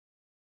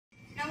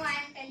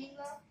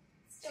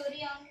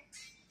story on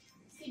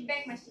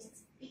feedback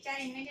machines which are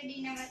invented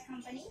in our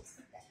company,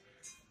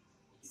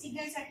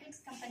 Signal Circuit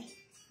Company.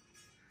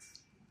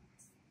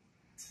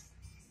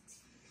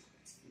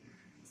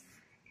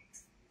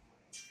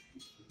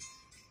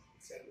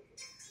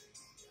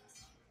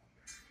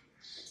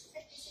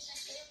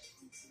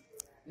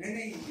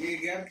 नहीं ये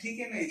gap ठीक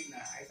है ना, इतना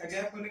ऐसा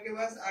गैप होने के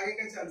बाद आगे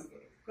का चालू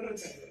करो करो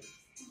चालू।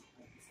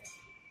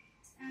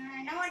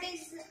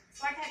 Nowadays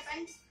what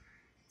happens,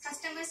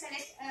 customer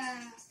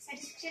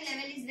satisfaction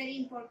level is very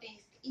important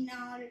in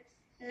all,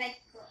 like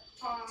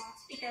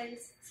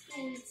hospitals,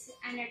 schools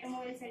and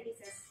automobile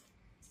services.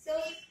 So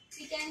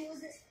we can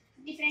use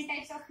different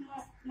types of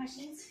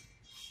machines,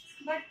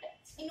 but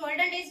in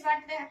olden days what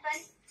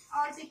happened,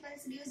 all people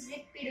use the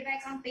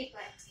feedback on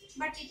paper,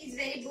 but it is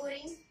very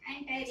boring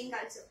and tiring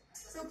also.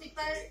 So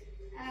people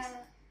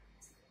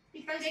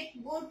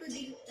get bored to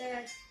give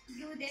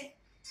their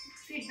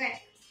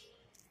feedback.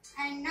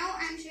 And now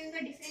I am showing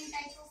a different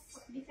type of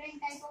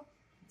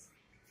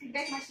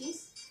feedback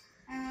machines,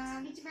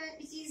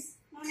 which is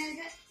known as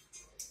a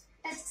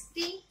touch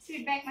screen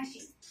feedback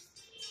machine,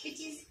 which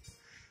is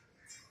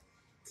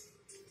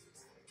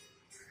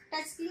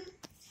touch screen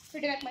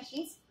feedback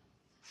machines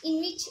in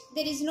which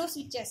there is no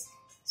switches,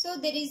 so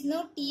there is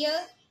no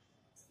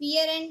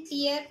wear and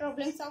tear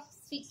problems of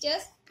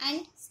switches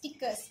and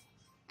stickers,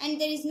 and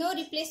there is no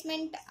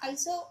replacement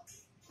also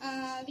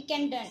we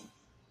can done.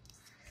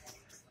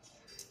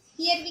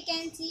 Here we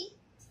can see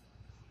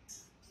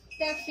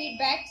the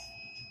feedback,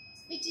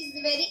 which is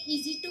very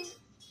easy to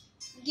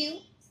give,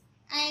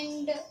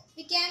 and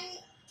we can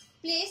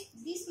place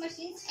these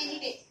machines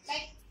anywhere,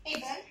 like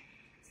table.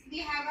 We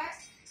have a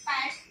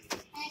pad,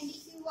 and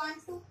if you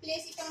want to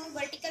place it on a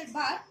vertical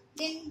bar,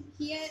 then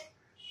here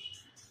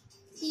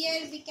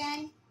we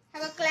can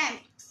have a clamp,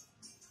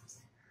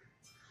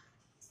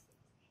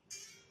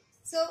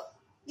 so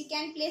we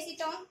can place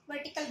it on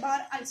vertical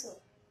bar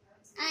also.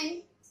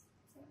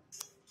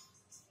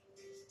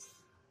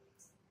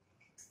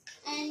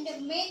 And the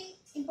main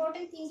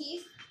important thing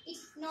is, it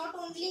not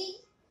only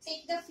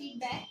take the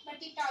feedback,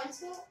 but it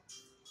also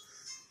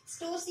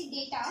stores the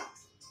data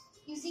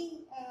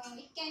using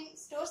it can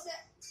store the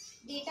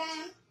data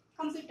on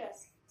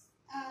computers.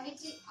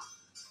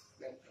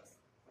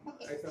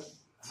 Okay.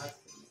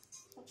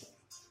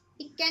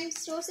 It can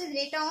store the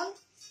data on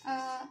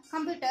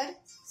computer,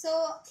 so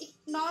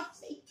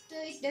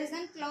it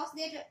doesn't lose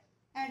their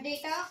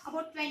data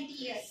about 20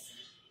 years.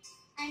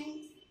 And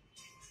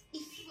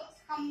if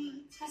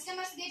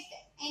customers get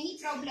any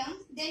problem,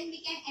 then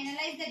we can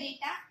analyze the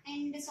data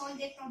and solve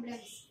their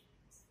problems.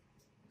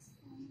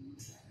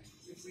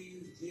 If we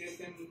use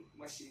GSM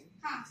machine,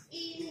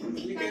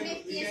 we can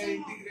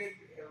integrate.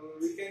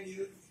 We can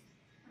use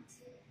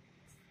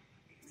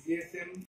GSM